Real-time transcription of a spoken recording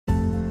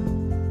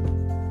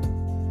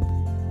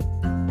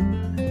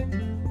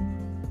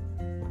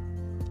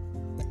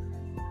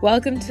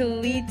Welcome to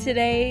Lead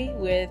Today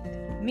with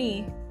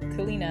me,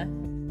 Kalina.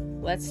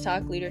 Let's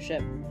talk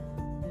leadership.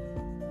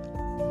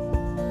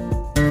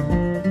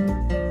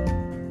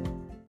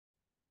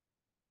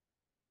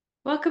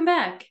 Welcome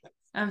back.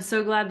 I'm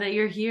so glad that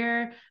you're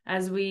here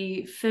as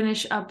we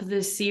finish up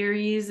this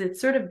series.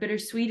 It's sort of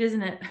bittersweet,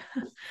 isn't it?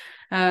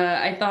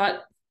 I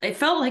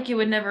felt like it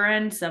would never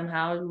end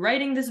somehow.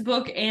 Writing this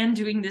book and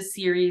doing this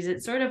series,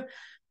 it's sort of,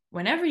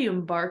 whenever you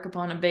embark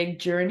upon a big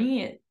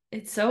journey,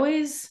 it's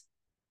always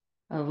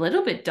a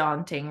little bit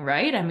daunting,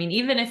 right? I mean,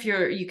 even if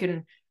you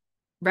can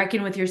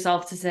reckon with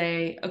yourself to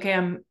say, okay,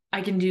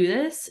 I can do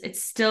this.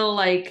 It's still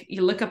like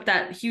you look up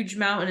that huge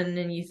mountain and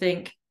then you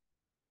think,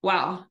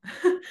 wow,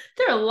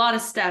 there are a lot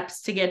of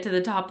steps to get to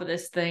the top of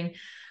this thing.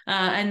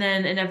 And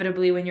then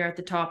inevitably when you're at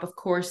the top, of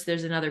course,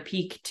 there's another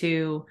peak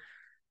to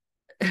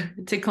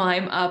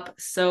climb up.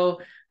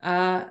 So,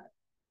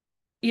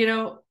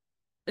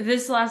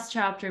 this last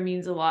chapter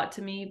means a lot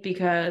to me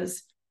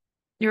because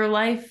your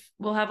life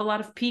will have a lot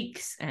of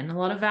peaks and a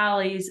lot of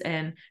valleys.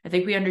 And I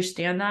think we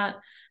understand that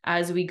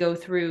as we go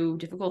through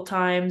difficult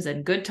times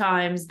and good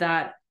times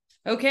that,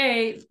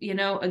 okay,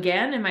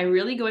 again, am I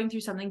really going through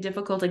something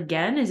difficult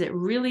again? Is it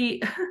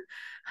really,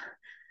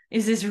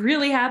 is this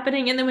really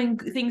happening? And then when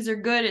things are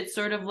good, it's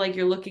sort of like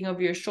you're looking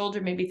over your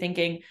shoulder, maybe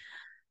thinking,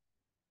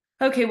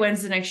 okay,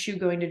 when's the next shoe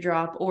going to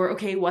drop? Or,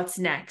 okay, what's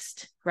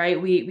next,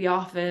 right? We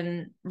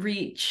often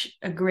reach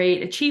a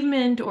great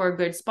achievement or a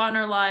good spot in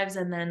our lives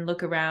and then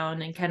look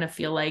around and kind of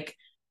feel like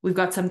we've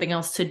got something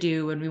else to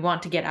do and we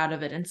want to get out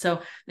of it. And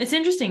so it's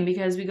interesting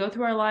because we go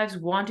through our lives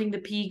wanting the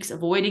peaks,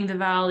 avoiding the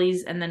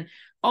valleys, and then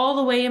all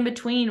the way in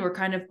between, we're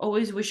kind of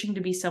always wishing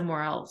to be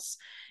somewhere else,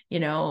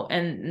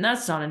 and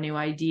that's not a new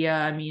idea.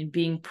 I mean,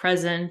 being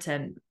present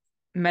and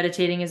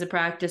meditating as a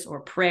practice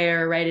or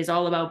prayer, right, is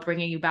all about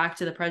bringing you back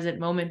to the present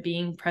moment,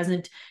 being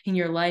present in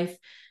your life.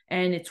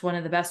 And it's one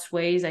of the best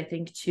ways, I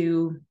think,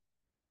 to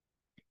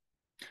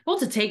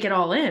take it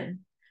all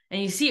in.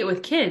 And you see it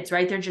with kids,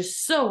 right? They're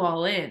just so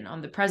all in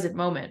on the present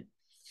moment.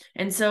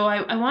 And so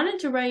I wanted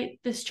to write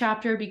this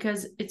chapter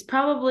because it's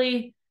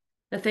probably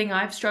the thing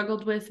I've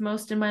struggled with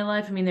most in my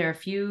life. I mean, there are a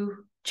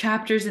few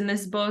chapters in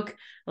this book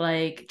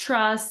like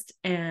trust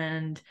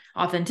and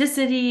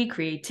authenticity,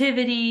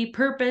 creativity,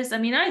 purpose. I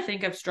mean, I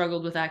think I've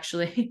struggled with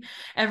actually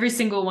every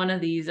single one of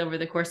these over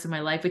the course of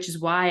my life, which is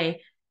why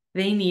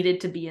they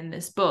needed to be in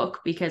this book,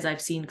 because I've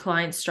seen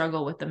clients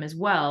struggle with them as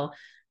well.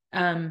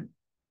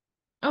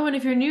 Oh, and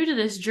if you're new to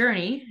this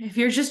journey, if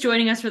you're just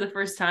joining us for the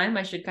first time,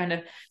 I should kind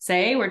of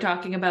say we're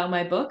talking about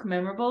my book,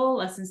 Memorable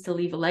Lessons to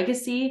Leave a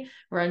Legacy.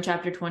 We're on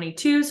chapter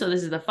 22, so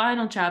this is the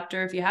final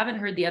chapter. If you haven't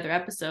heard the other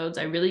episodes,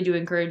 I really do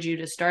encourage you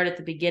to start at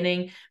the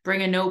beginning,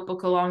 bring a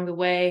notebook along the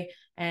way,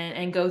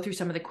 and go through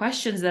some of the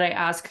questions that I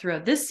ask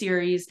throughout this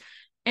series.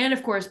 And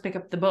of course, pick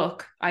up the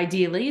book,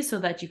 ideally, so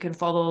that you can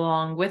follow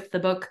along with the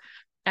book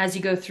as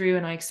you go through,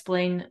 and I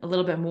explain a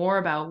little bit more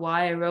about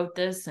why I wrote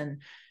this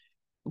and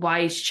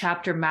why each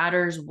chapter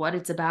matters, what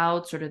it's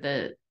about, sort of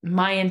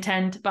my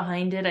intent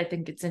behind it. I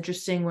think it's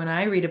interesting when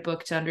I read a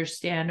book to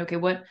understand, okay,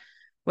 what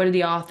did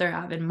the author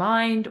have in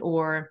mind,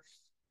 or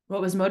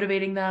what was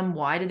motivating them?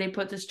 Why did they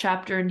put this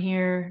chapter in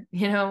here?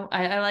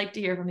 I like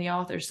to hear from the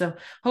author. So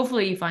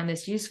hopefully you find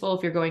this useful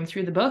if you're going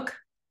through the book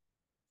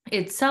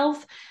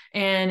itself.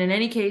 And in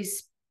any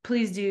case,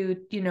 please do,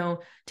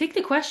 take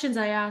the questions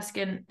I ask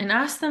and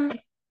ask them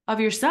of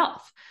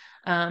yourself.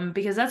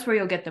 Because that's where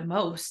you'll get the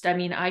most. I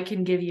mean, I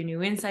can give you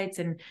new insights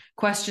and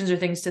questions or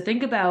things to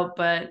think about,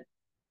 but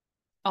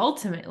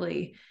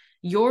ultimately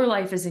your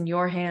life is in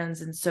your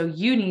hands. And so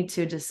you need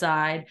to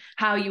decide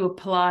how you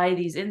apply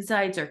these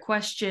insights or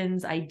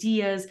questions,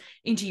 ideas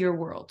into your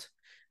world.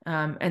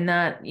 And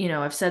that,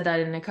 I've said that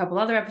in a couple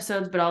other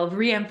episodes, but I'll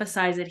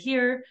reemphasize it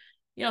here.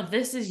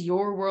 This is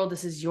your world,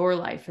 this is your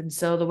life. And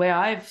so the way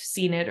I've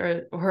seen it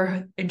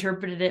or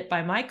interpreted it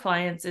by my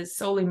clients is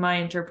solely my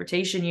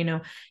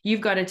interpretation.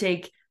 You've got to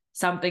take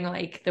something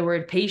like the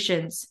word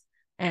patience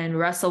and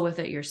wrestle with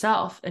it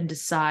yourself and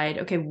decide,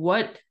 okay,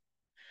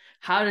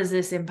 how does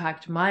this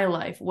impact my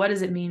life? What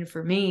does it mean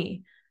for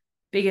me?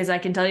 Because I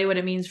can tell you what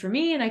it means for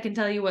me, and I can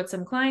tell you what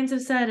some clients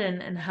have said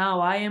and how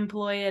I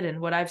employ it and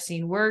what I've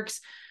seen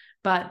works.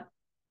 But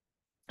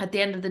at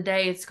the end of the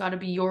day, it's got to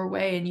be your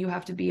way, and you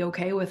have to be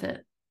okay with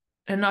it.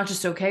 And not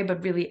just okay,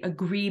 but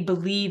really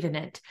believe in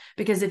it.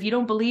 Because if you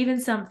don't believe in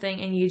something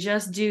and you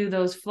just do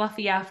those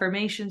fluffy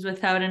affirmations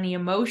without any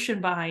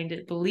emotion behind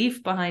it,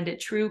 belief behind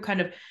it, true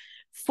kind of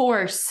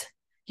force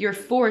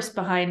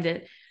behind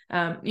it,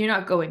 you're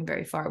not going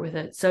very far with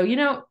it. So,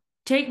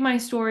 take my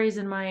stories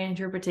and my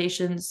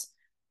interpretations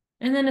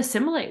and then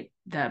assimilate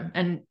them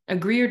and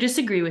agree or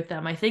disagree with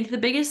them. I think the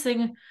biggest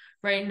thing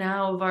right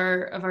now of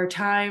our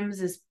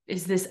times is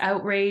this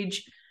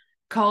outrage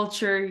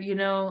culture,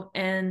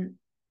 and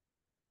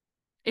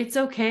it's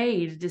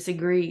okay to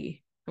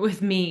disagree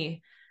with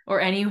me or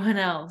anyone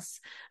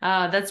else.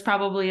 That's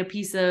probably a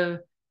piece of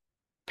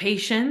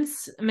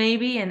patience,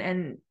 maybe,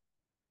 and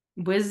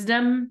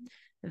wisdom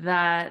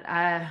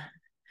that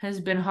has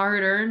been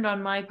hard earned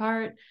on my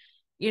part.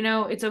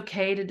 it's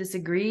okay to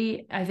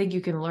disagree. I think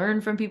you can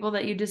learn from people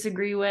that you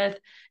disagree with.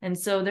 And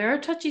so there are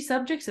touchy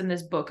subjects in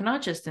this book,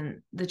 not just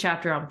in the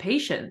chapter on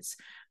patience,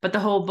 but the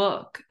whole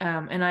book.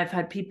 And I've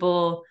had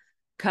people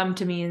come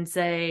to me and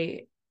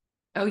say,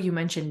 oh, you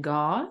mentioned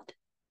God?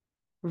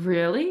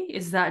 Really?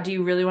 Do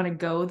you really want to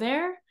go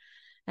there?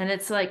 And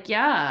it's like,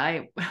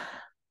 yeah,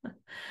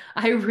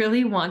 I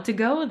really want to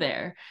go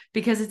there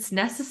because it's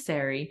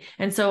necessary.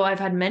 And so I've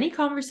had many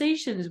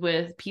conversations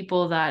with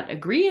people that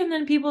agree and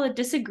then people that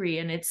disagree.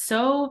 And it's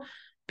so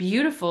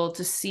beautiful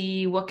to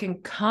see what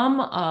can come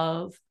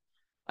of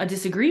a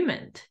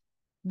disagreement,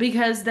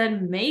 because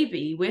then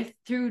maybe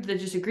through the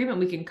disagreement,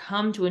 we can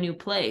come to a new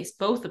place,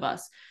 both of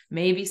us,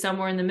 maybe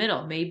somewhere in the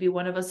middle. Maybe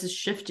one of us is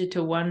shifted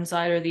to one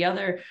side or the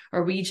other,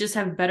 or we just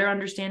have better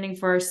understanding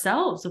for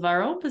ourselves of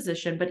our own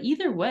position. But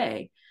either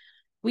way,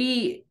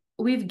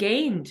 we've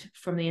gained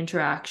from the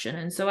interaction.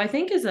 And so I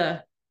think as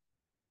a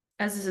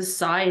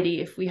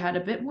society, if we had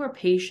a bit more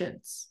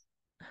patience,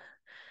 it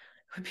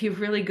would be a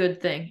really good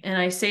thing. And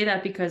I say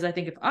that because I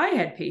think if I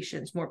had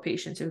more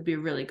patience, it would be a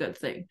really good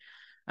thing.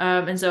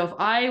 And so if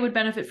I would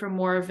benefit from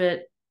more of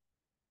it,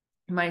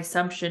 my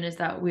assumption is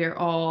that we're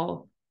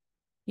all,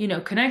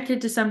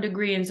 connected to some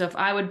degree. And so if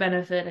I would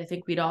benefit, I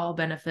think we'd all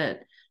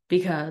benefit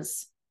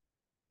because,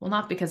 well,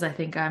 not because I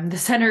think I'm the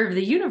center of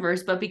the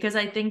universe, but because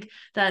I think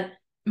that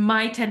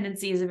my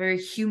tendency is a very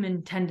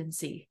human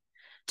tendency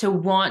to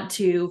want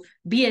to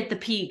be at the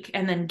peak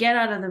and then get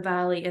out of the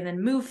valley and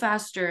then move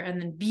faster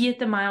and then be at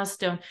the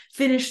milestone,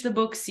 finish the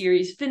book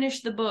series,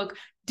 finish the book,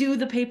 do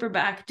the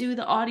paperback, do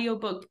the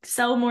audiobook,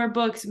 sell more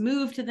books,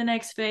 move to the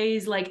next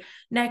phase, like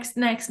next,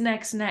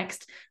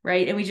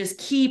 right? And we just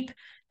keep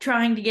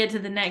trying to get to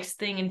the next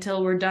thing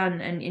until we're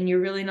done. And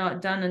you're really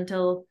not done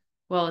until,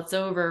 well, it's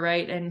over,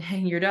 right? And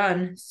you're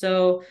done.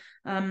 So,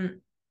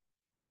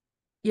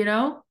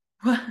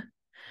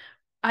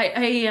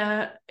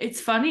 it's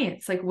funny.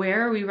 It's like,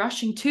 where are we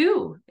rushing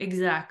to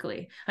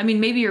exactly? I mean,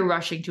 maybe you're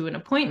rushing to an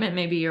appointment,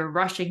 maybe you're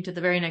rushing to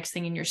the very next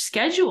thing in your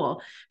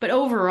schedule, but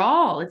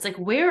overall, it's like,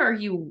 where are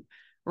you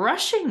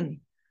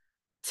rushing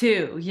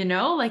to,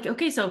 like,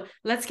 okay, so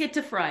let's get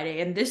to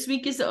Friday and this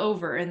week is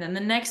over and then the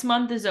next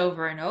month is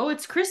over and oh,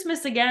 it's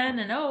Christmas again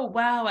and oh,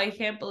 wow, I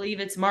can't believe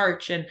it's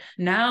March and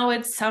now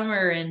it's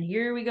summer and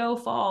here we go,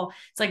 fall.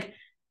 It's like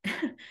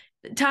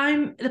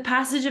the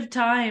passage of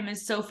time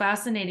is so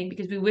fascinating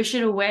because we wish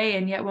it away,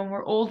 and yet when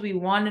we're old we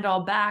want it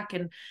all back.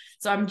 And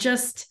so I'm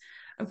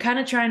kind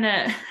of trying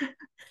to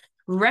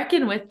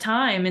reckon with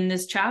time in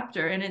this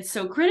chapter, and it's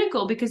so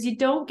critical because you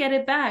don't get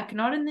it back,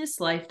 not in this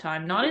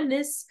lifetime, not in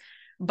this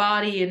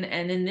body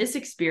and in this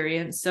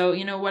experience. So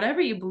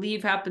whatever you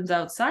believe happens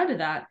outside of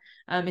that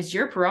is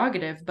your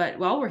prerogative, but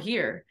while we're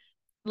here,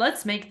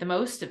 let's make the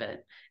most of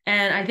it.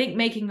 And I think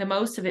making the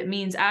most of it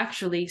means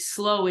actually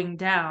slowing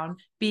down,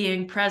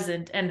 being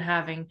present, and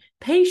having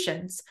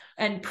patience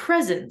and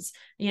presence.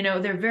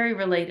 They're very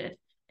related.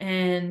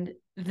 And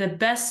the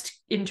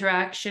best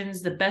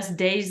interactions, the best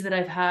days that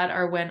I've had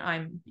are when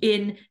I'm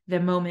in the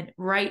moment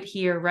right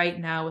here, right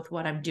now with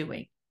what I'm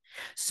doing.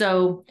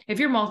 So if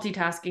you're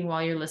multitasking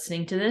while you're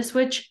listening to this,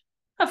 which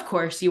of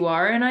course you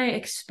are, and I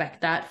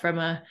expect that from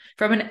an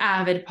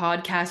avid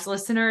podcast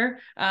listener.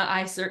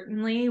 I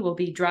certainly will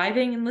be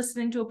driving and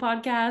listening to a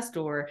podcast,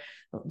 or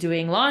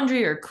doing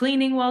laundry or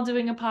cleaning while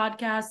doing a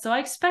podcast. So I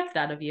expect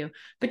that of you.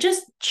 But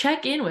just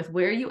check in with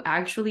where you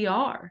actually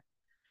are.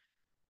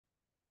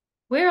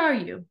 Where are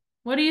you?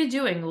 What are you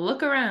doing?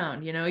 Look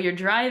around. You're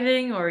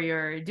driving or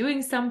you're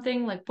doing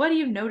something. Like, what do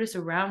you notice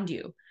around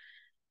you?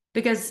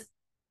 Because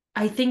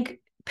I think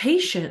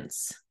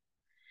patience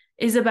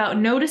is about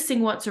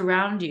noticing what's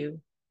around you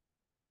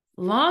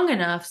long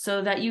enough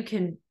so that you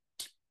can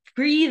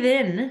breathe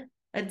in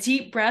a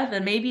deep breath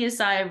and maybe a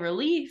sigh of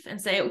relief and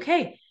say,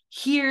 okay,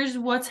 here's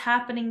what's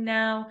happening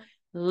now.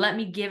 Let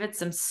me give it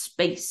some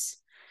space.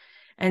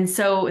 And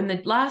so in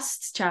the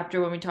last chapter,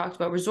 when we talked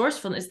about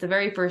resourcefulness, the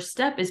very first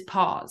step is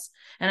pause.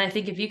 And I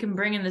think if you can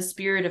bring in the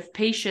spirit of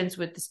patience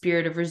with the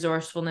spirit of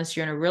resourcefulness,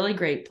 you're in a really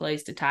great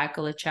place to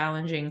tackle a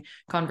challenging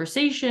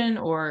conversation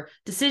or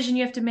decision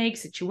you have to make,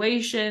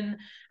 situation.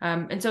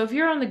 And so if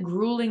you're on the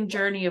grueling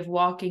journey of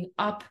walking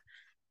up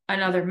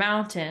another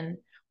mountain,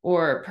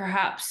 or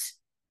perhaps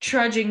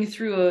trudging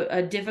through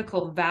a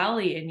difficult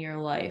valley in your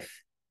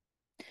life,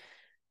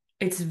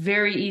 it's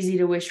very easy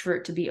to wish for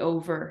it to be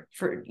over,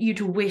 for you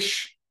to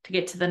wish to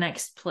get to the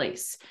next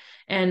place.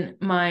 And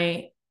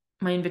my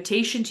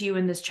invitation to you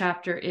in this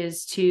chapter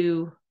is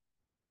to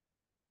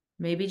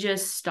maybe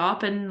just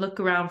stop and look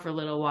around for a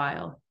little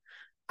while.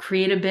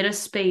 Create a bit of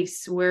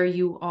space where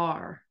you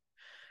are.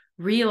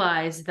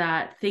 Realize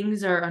that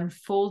things are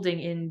unfolding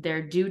in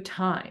their due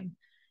time.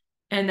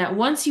 And that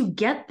once you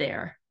get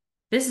there,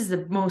 this is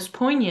the most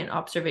poignant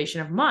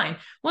observation of mine.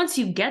 Once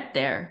you get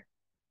there,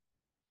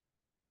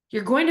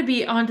 you're going to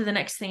be on to the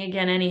next thing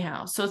again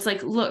anyhow. So it's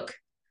like, look,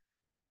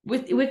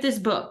 with this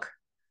book,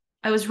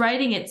 I was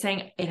writing it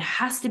saying it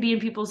has to be in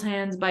people's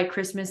hands by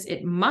Christmas.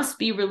 It must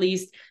be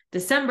released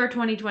December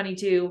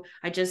 2022.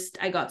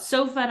 I got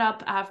so fed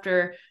up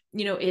after,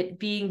 it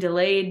being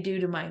delayed due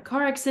to my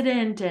car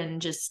accident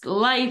and just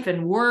life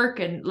and work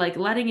and like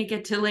letting it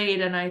get delayed.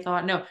 And I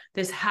thought, no,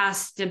 this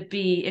has to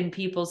be in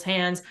people's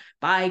hands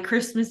by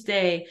Christmas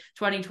Day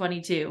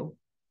 2022.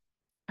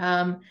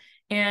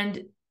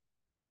 And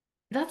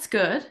that's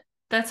good.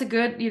 That's a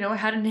good, I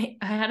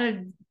had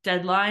a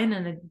deadline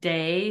and a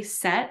day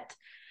set.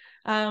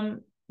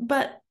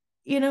 But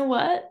you know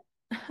what?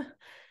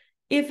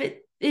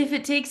 if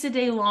it takes a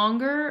day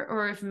longer,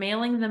 or if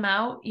mailing them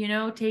out,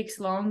 takes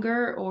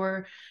longer,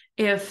 or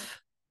if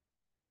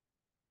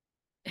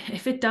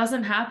it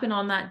doesn't happen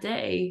on that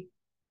day,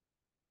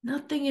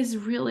 nothing is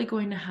really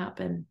going to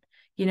happen.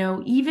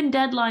 Even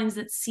deadlines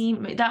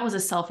that was a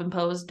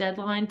self-imposed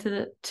deadline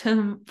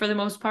for the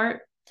most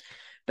part.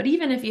 But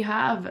even if you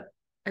have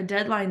a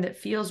deadline that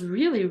feels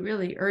really,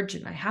 really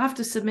urgent, I have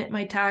to submit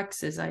my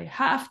taxes, I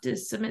have to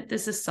submit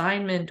this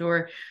assignment,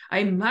 or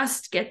I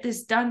must get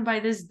this done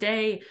by this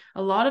day.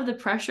 A lot of the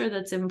pressure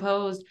that's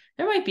imposed,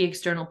 there might be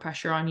external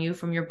pressure on you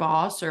from your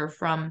boss or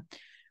from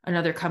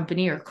another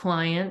company or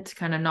client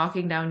kind of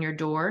knocking down your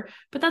door,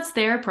 but that's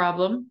their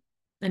problem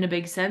in a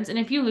big sense. And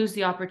if you lose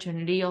the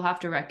opportunity, you'll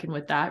have to reckon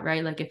with that,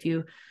 right? Like if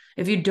you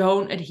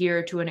don't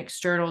adhere to an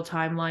external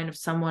timeline of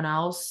someone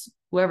else,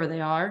 whoever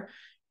they are,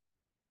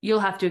 you'll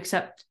have to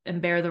accept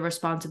and bear the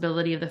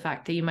responsibility of the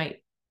fact that you might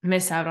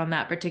miss out on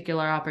that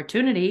particular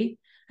opportunity.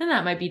 And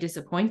that might be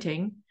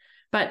disappointing,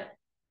 but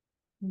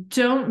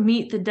don't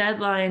meet the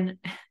deadline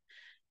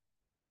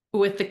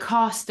with the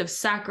cost of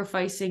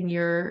sacrificing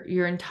your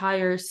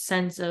entire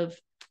sense of,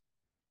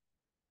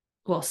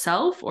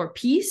 self or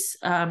peace,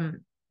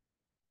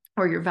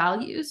 or your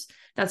values.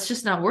 That's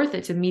just not worth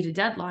it to meet a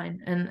deadline.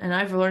 And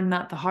I've learned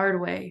that the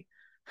hard way,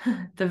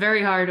 the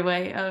very hard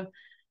way of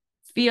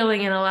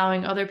feeling and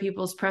allowing other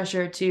people's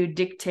pressure to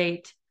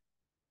dictate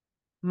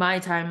my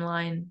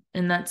timeline.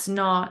 And that's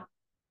not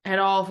at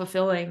all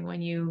fulfilling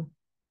when you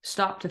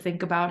stop to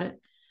think about it.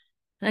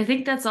 And I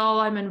think that's all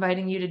I'm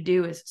inviting you to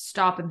do, is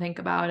stop and think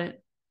about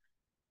it.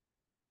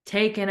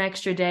 Take an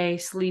extra day,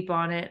 sleep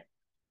on it.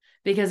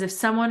 Because if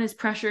someone is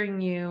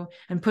pressuring you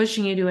and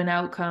pushing you to an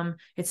outcome,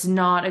 it's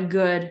not a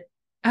good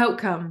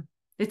outcome.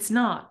 It's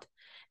not.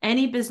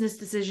 Any business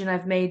decision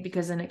I've made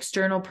because an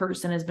external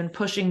person has been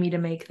pushing me to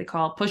make the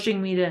call,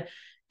 pushing me to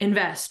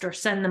invest or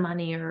send the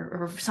money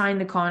or sign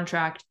the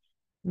contract,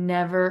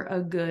 never a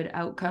good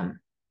outcome.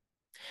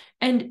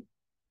 And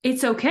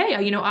it's okay.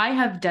 I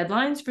have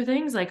deadlines for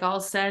things. Like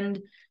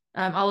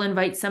I'll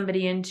invite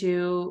somebody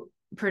into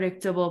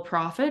Predictable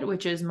Profit,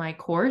 which is my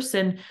course.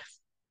 And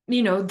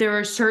there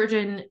are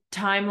certain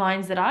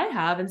timelines that I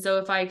have. And so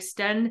if I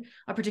extend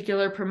a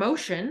particular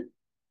promotion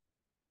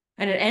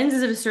and it ends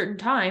at a certain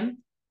time,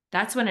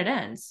 that's when it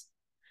ends.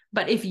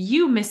 But if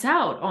you miss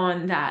out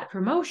on that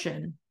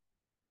promotion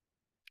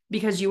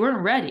because you weren't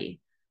ready,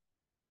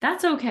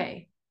 that's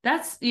okay.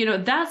 That's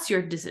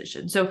your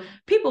decision. So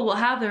people will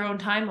have their own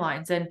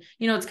timelines. And,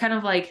 it's kind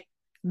of like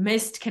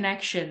missed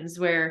connections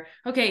where,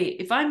 okay,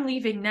 if I'm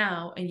leaving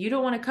now and you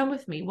don't want to come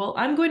with me, well,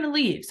 I'm going to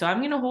leave. So I'm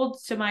going to hold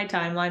to my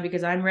timeline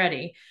because I'm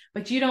ready,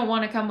 but you don't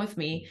want to come with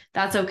me.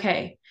 That's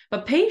okay.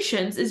 But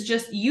patience is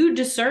just you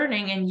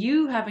discerning and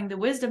you having the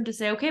wisdom to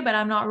say, okay, but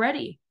I'm not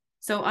ready.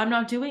 So I'm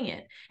not doing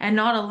it, and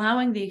not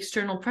allowing the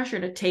external pressure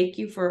to take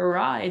you for a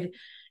ride,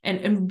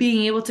 and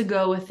being able to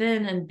go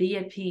within and be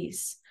at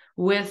peace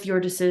with your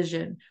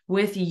decision,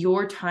 with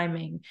your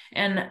timing.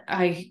 And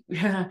I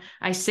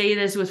say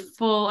this with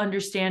full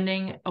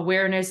understanding,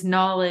 awareness,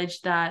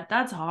 knowledge that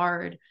that's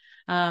hard,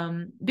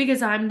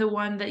 because I'm the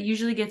one that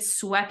usually gets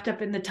swept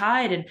up in the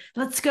tide and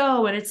let's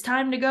go, and it's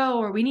time to go,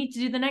 or we need to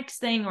do the next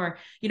thing. Or,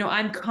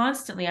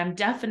 I'm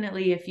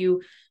definitely, if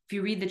you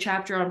read the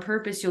chapter on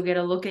purpose, you'll get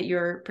a look at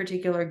your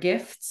particular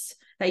gifts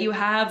that you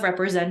have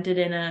represented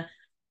in a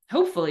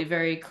hopefully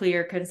very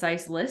clear,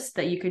 concise list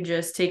that you can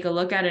just take a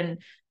look at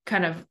and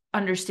kind of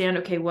understand,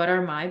 okay, what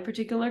are my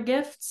particular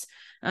gifts?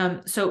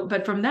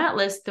 But from that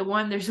list,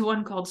 there's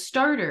one called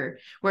Starter,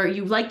 where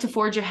you like to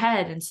forge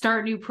ahead and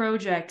start new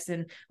projects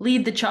and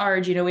lead the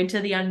charge, into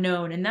the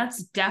unknown. And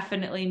that's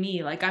definitely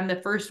me. Like, I'm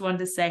the first one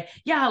to say,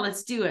 yeah,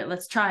 let's do it.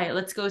 Let's try it.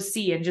 Let's go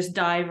see, and just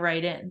dive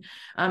right in.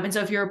 And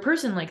so if you're a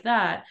person like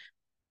that,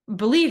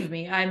 believe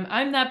me,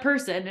 I'm that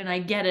person, and I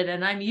get it.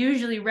 And I'm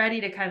usually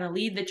ready to kind of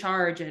lead the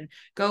charge and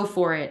go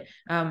for it.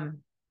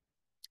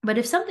 But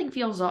if something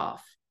feels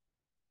off,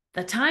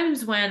 the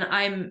times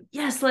when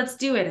yes, let's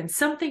do it, and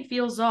something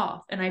feels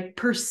off, and I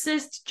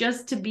persist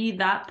just to be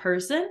that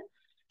person,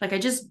 like I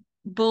just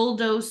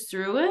bulldoze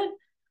through it,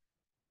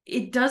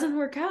 it doesn't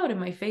work out in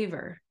my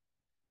favor,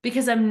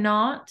 because I'm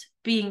not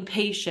being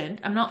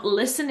patient. I'm not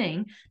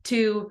listening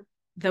to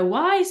the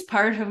wise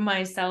part of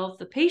myself,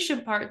 the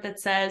patient part that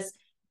says,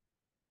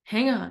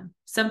 hang on,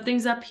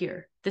 something's up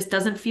here. This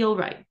doesn't feel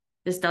right.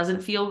 This doesn't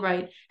feel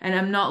right. And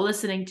I'm not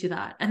listening to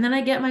that. And then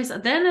I get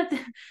myself, then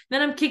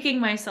I'm kicking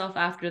myself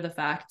after the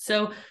fact.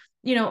 So,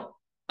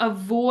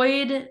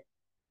 avoid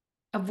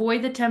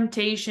avoid the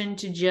temptation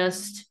to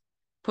just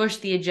push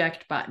the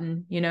eject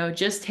button,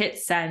 just hit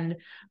send,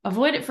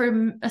 avoid it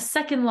for a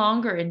second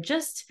longer and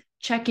just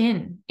check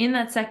in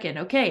that second.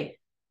 Okay,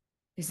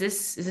 is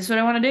this what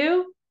I want to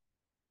do?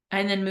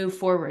 And then move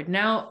forward.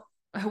 Now,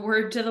 a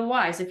word to the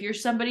wise. If you're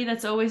somebody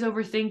that's always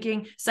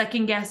overthinking,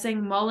 second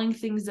guessing, mulling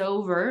things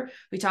over,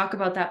 we talk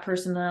about that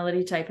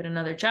personality type in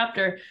another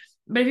chapter.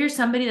 But if you're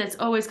somebody that's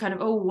always kind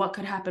of, oh, what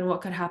could happen?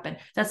 What could happen?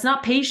 That's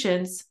not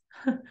patience,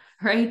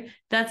 right?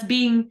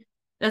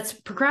 That's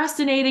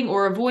procrastinating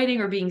or avoiding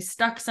or being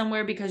stuck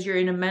somewhere because you're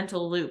in a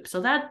mental loop.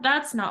 So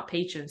that's not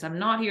patience. I'm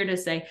not here to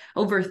say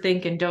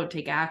overthink and don't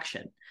take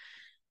action.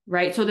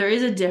 Right. So there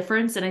is a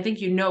difference. And I think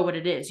you know what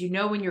it is.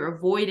 When you're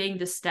avoiding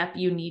the step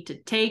you need to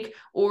take,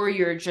 or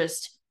you're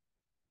just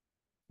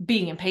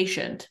being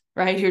impatient,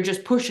 right? You're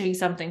just pushing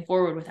something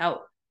forward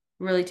without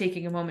really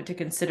taking a moment to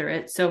consider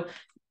it. So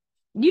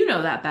you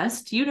know that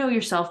best. You know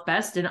yourself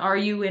best. And are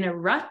you in a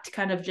rut,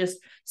 kind of just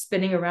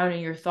spinning around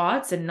in your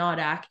thoughts and not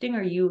acting?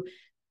 Are you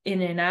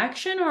in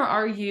inaction, or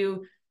are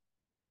you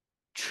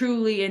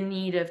truly in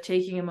need of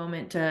taking a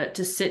moment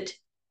to sit,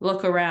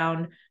 look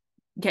around,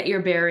 get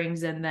your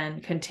bearings, and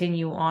then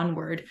continue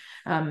onward?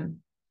 I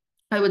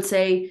would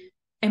say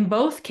in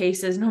both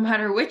cases, no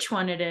matter which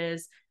one it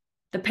is,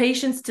 the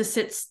patience to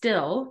sit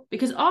still,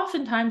 because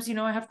oftentimes,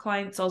 I have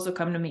clients also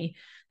come to me.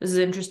 This is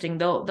interesting.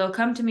 They'll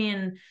come to me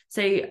and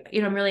say,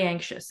 I'm really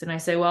anxious. And I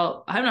say,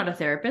 well, I'm not a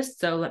therapist,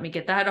 so let me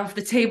get that off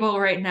the table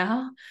right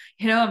now.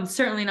 I'm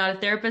certainly not a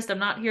therapist. I'm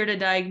not here to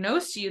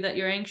diagnose you that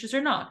you're anxious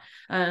or not.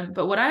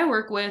 But what I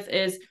work with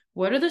is,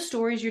 what are the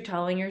stories you're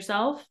telling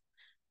yourself?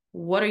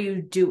 What are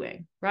you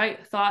doing,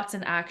 right? Thoughts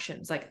and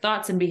actions, like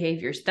thoughts and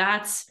behaviors.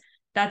 That's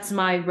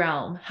my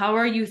realm. How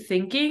are you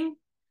thinking?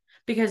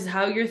 Because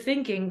how you're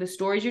thinking, the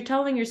stories you're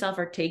telling yourself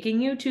are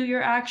taking you to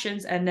your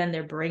actions, and then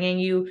they're bringing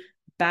you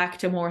back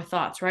to more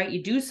thoughts, right?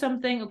 You do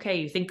something,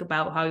 okay, you think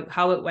about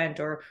how it went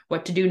or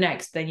what to do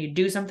next, then you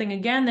do something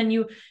again,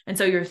 and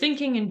so you're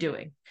thinking and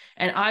doing.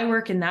 And I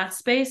work in that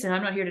space, and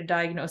I'm not here to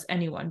diagnose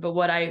anyone, but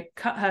what I've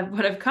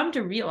come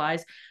to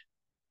realize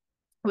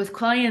with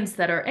clients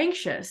that are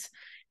anxious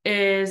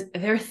is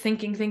they're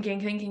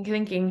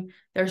thinking.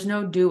 There's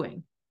no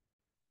doing,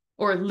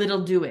 or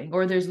little doing,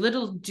 or there's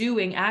little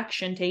doing,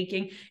 action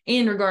taking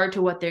in regard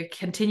to what they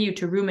continue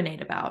to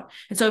ruminate about.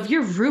 And so if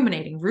you're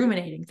ruminating,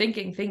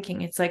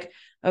 thinking, it's like,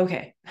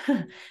 okay,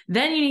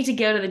 then you need to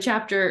go to the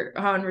chapter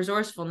on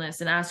resourcefulness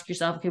and ask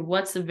yourself, okay,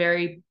 what's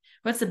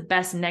the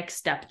best next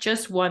step?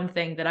 Just one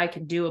thing that I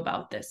can do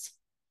about this.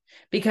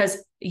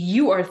 Because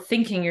you are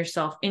thinking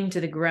yourself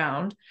into the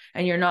ground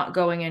and you're not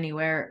going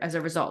anywhere as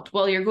a result.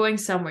 Well, you're going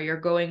somewhere, you're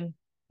going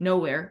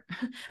nowhere.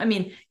 I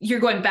mean, you're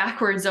going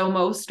backwards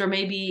almost, or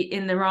maybe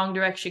in the wrong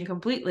direction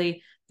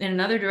completely, in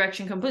another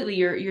direction completely.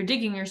 You're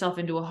digging yourself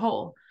into a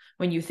hole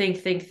when you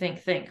think,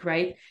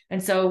 right?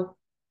 And so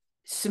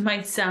it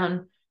might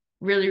sound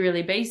really,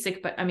 really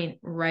basic, but I mean,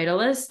 write a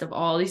list of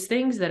all these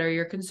things that are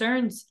your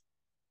concerns.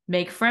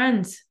 Make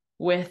friends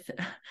with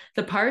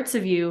the parts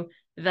of you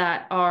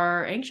that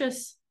are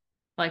anxious.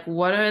 Like,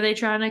 what are they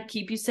trying to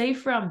keep you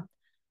safe from?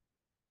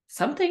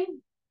 Something.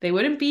 You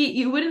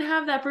wouldn't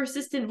have that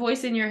persistent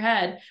voice in your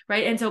head,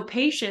 right? And so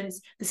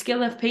patience, the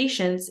skill of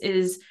patience,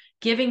 is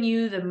giving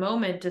you the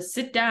moment to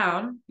sit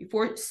down,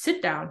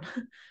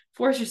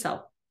 force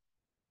yourself.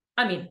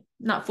 I mean,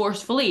 not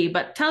forcefully,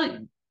 but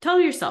tell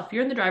yourself,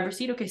 you're in the driver's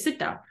seat. Okay, sit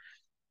down.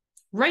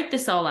 Write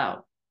this all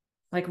out.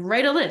 Like,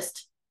 write a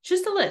list.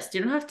 Just a list.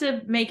 You don't have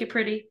to make it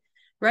pretty.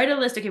 Write a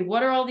list. Okay,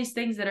 what are all these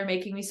things that are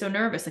making me so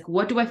nervous? Like,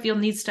 what do I feel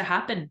needs to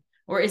happen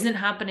or isn't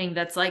happening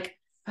that's like,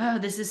 oh,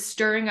 this is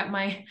stirring up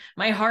my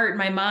heart,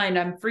 my mind.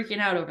 I'm freaking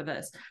out over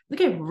this.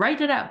 Okay,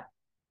 write it out.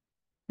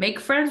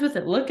 Make friends with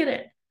it. Look at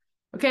it.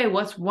 Okay,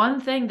 what's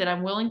one thing that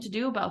I'm willing to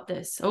do about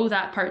this? Oh,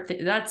 that part,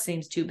 that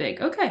seems too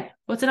big. Okay,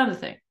 what's another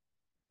thing?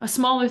 A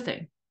smaller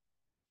thing.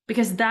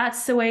 Because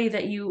that's the way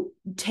that you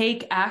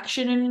take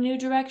action in a new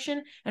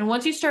direction. And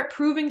once you start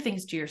proving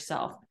things to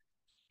yourself,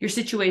 your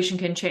situation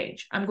can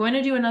change. I'm going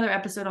to do another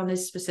episode on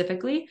this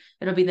specifically.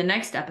 It'll be the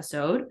next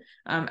episode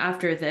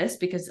after this,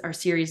 because our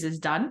series is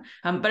done.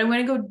 But I'm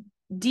going to go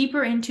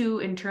deeper into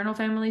internal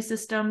family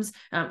systems.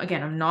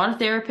 Again, I'm not a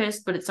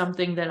therapist, but it's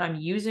something that I'm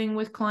using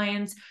with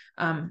clients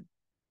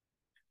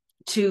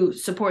to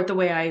support the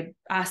way I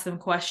ask them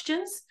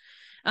questions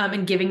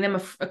and giving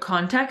them a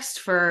context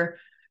for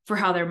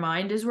how their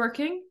mind is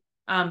working.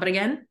 But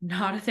again,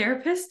 not a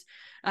therapist.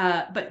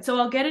 But so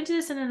I'll get into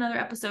this in another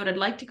episode. I'd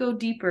like to go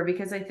deeper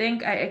because I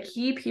think I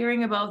keep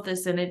hearing about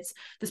this, and it's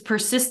this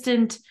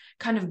persistent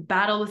kind of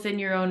battle within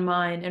your own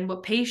mind. And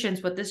what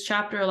this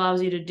chapter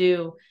allows you to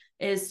do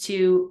is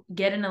to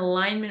get in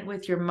alignment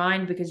with your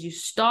mind, because you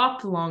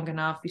stopped long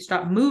enough, you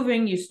stopped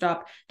moving, you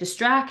stopped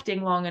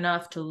distracting long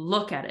enough to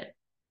look at it.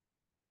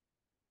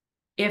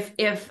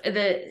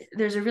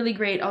 There's a really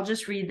great, I'll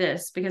just read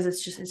this because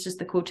it's just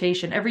the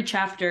quotation. Every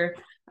chapter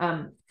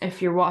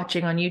If you're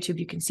watching on YouTube,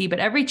 you can see, but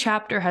every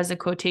chapter has a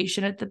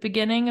quotation at the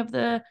beginning of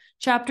the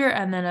chapter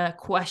and then a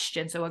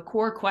question. So a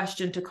core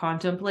question to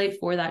contemplate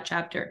for that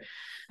chapter.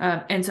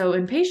 And so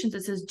in Patience,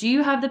 it says, do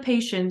you have the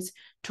patience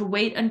to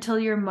wait until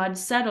your mud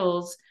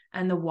settles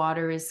and the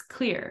water is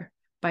clear?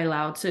 By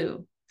Lao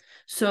Tzu.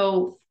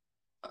 So,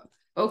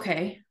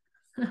 okay,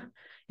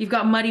 you've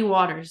got muddy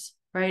waters,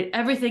 right?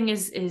 Everything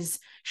is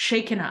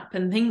shaken up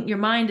and your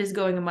mind is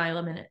going a mile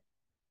a minute.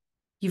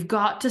 You've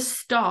got to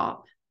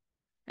stop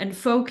and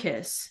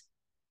focus.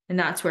 And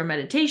that's where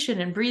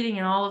meditation and breathing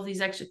and all of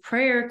these extra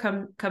prayer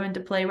come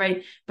into play,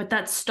 right? But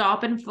that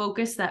stop and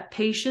focus, that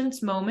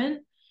patience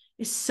moment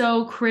is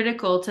so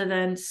critical to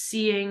then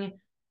seeing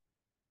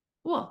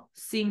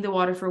the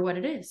water for what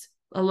it is,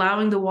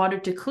 allowing the water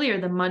to clear,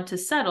 the mud to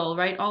settle,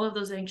 right? All of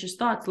those anxious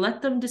thoughts,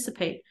 let them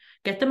dissipate,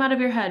 get them out of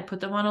your head,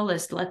 put them on a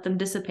list, let them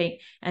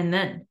dissipate. And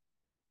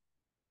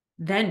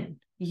then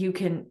you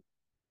can,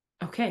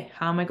 okay,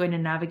 how am I going to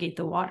navigate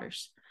the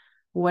waters?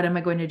 What am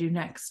I going to do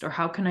next? Or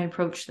how can I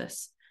approach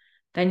this?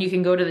 Then you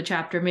can go to the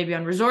chapter maybe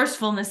on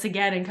resourcefulness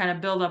again and kind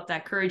of build up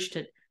that courage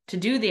to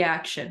do the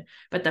action.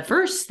 But the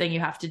first thing you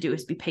have to do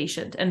is be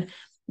patient. And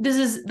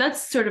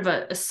that's sort of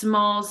a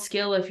small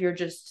skill. If you're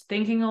just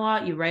thinking a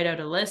lot, you write out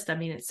a list. I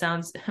mean,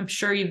 I'm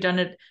sure you've done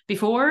it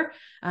before.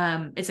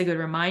 It's a good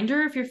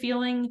reminder if you're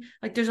feeling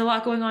like there's a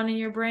lot going on in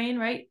your brain,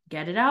 right?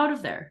 Get it out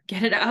of there,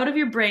 get it out of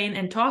your brain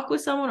and talk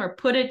with someone or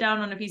put it down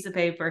on a piece of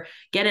paper,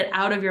 get it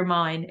out of your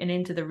mind and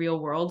into the real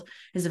world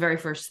is the very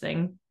first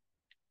thing.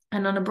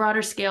 And on a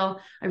broader scale,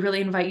 I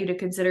really invite you to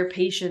consider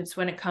patience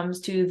when it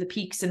comes to the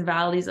peaks and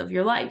valleys of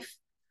your life,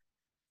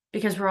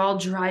 because we're all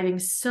driving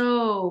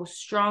so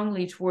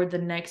strongly toward the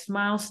next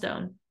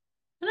milestone.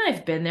 And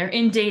I've been there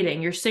in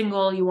dating. You're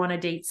single, you want to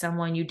date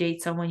someone, you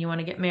want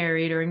to get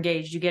married or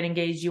engaged, you get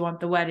engaged, you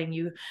want the wedding,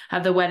 you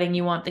have the wedding,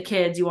 you want the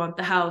kids, you want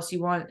the house,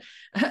 you want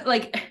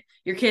like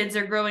your kids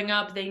are growing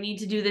up, they need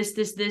to do this,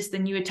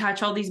 then you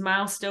attach all these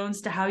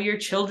milestones to how your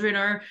children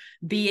are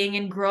being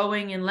and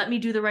growing and let me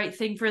do the right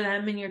thing for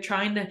them. And you're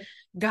trying to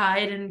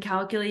guide and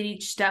calculate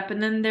each step.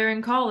 And then they're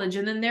in college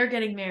and then they're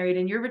getting married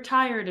and you're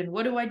retired. And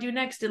what do I do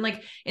next? And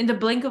like in the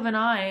blink of an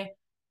eye,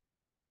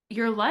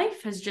 your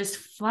life has just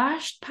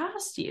flashed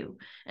past you.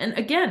 And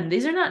again,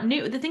 these are not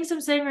new. The things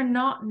I'm saying are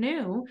not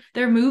new.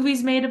 There are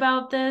movies made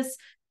about this.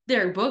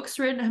 There are books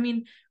written. I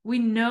mean, we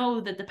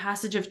know that the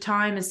passage of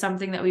time is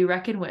something that we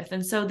reckon with.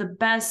 And so the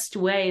best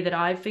way that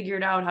I've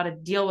figured out how to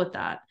deal with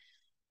that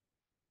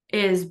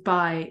is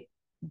by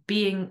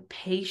being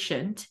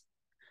patient,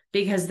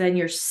 because then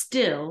you're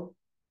still,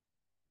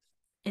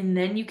 and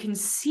then you can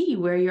see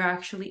where you're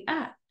actually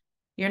at.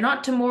 You're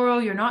not tomorrow,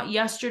 you're not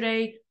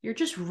yesterday, you're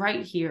just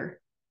right here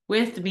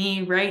with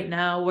me right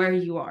now where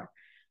you are.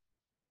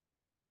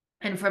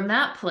 And from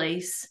that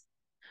place,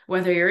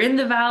 whether you're in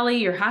the valley,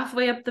 you're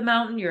halfway up the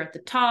mountain, you're at the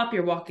top,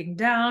 you're walking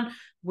down,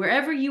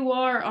 wherever you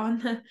are on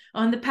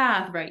the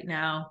path right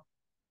now,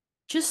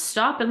 just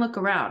stop and look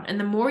around. And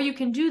the more you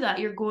can do that,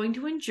 you're going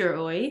to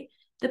enjoy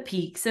the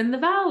peaks and the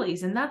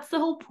valleys. And that's the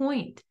whole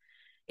point,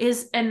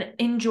 is and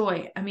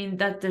enjoy. I mean,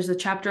 that there's a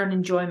chapter on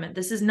enjoyment.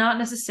 This is not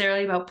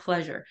necessarily about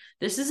pleasure.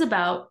 This is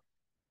about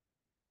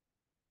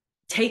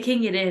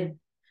taking it in.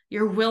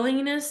 Your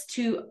willingness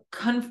to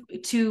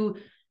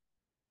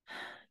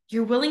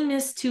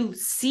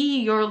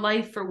see your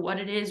life for what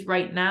it is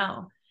right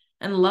now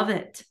and love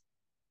it.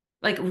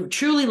 Like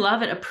truly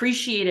love it,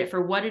 appreciate it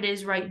for what it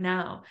is right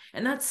now.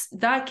 And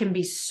that can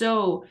be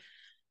so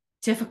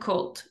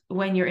difficult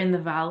when you're in the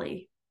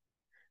valley,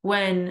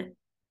 when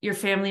your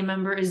family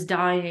member is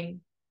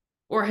dying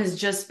or has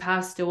just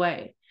passed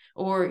away,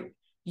 or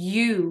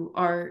you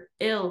are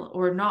ill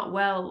or not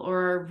well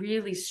or are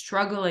really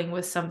struggling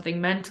with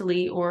something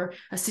mentally or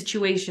a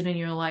situation in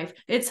your life.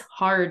 It's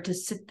hard to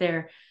sit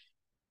there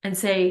and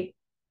say,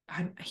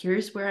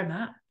 here's where I'm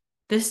at.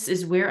 This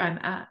is where I'm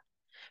at.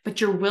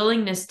 But your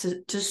willingness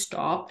to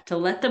stop, to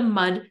let the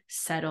mud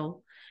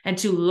settle, and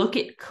to look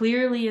it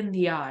clearly in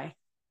the eye,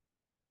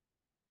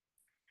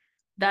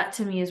 that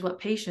to me is what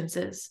patience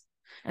is.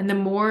 And the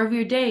more of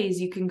your days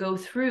you can go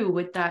through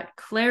with that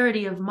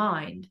clarity of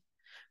mind,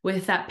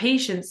 with that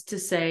patience to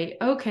say,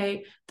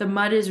 okay, the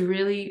water's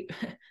really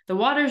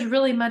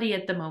muddy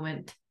at the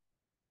moment.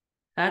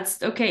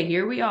 That's okay,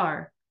 here we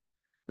are.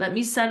 Let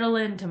me settle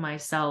into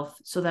myself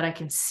so that I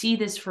can see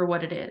this for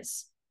what it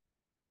is.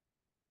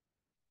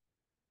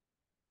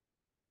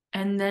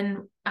 And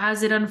then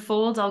as it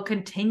unfolds, I'll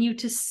continue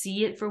to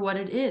see it for what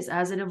it is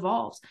as it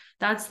evolves.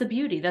 That's the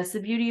beauty. That's the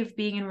beauty of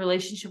being in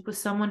relationship with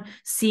someone,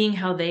 seeing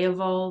how they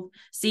evolve,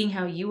 seeing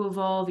how you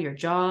evolve, your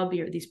job,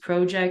 these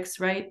projects,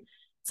 right?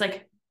 It's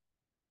like,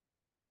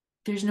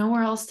 there's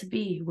nowhere else to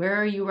be. Where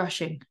are you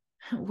rushing?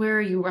 Where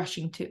are you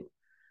rushing to?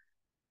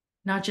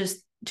 Not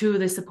just to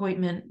this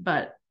appointment,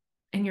 but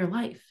in your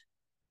life.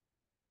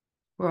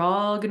 We're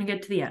all going to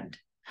get to the end.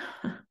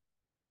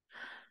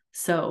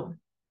 So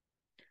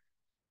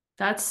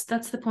that's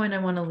the point I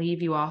want to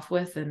leave you off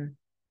with. And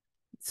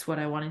it's what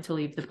I wanted to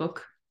leave the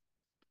book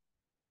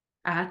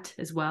at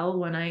as well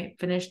when I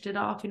finished it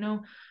off,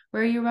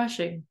 Where are you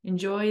rushing?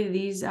 Enjoy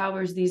these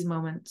hours, these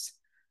moments.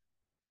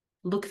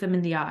 Look them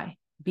in the eye.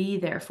 Be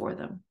there for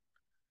them.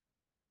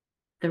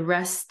 The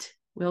rest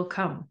will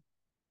come.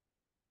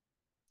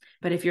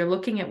 But if you're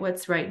looking at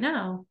what's right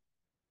now,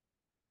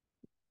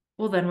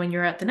 well, then when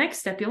you're at the next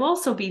step, you'll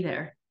also be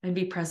there and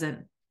be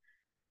present,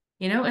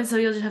 and so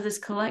you'll just have this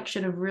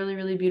collection of really,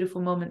 really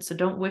beautiful moments. So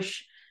don't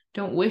wish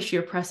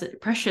your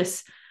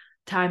precious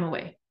time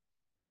away.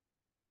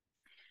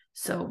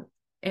 So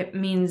it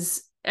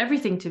means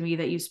everything to me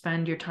that you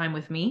spend your time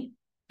with me,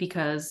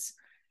 because,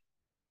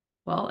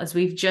 well, as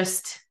we've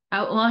just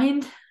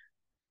outlined,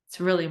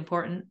 it's really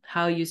important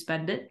how you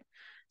spend it.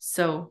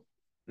 So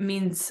it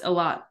means a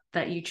lot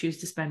that you choose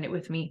to spend it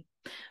with me.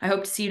 I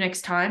hope to see you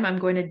next time. I'm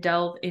going to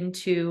delve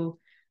into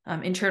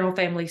internal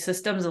family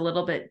systems a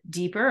little bit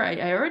deeper.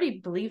 I already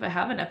believe I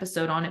have an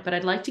episode on it, but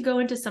I'd like to go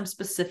into some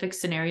specific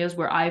scenarios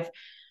where I've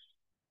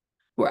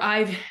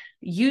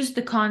used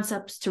the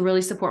concepts to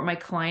really support my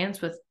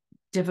clients with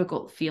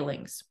difficult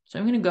feelings. So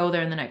I'm going to go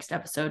there in the next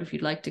episode. If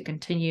you'd like to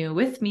continue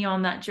with me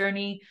on that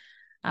journey,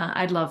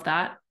 I'd love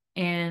that.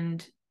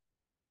 And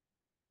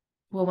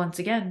well, once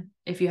again,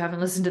 if you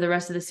haven't listened to the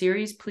rest of the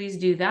series, please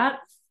do that.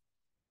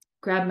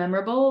 Grab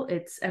Memorable.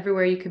 It's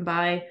everywhere you can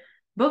buy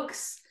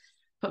books.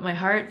 Put my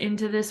heart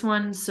into this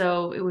one,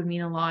 so it would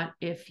mean a lot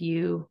if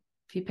you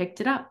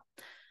picked it up.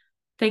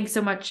 Thanks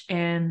so much,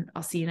 and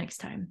I'll see you next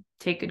time.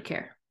 Take good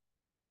care.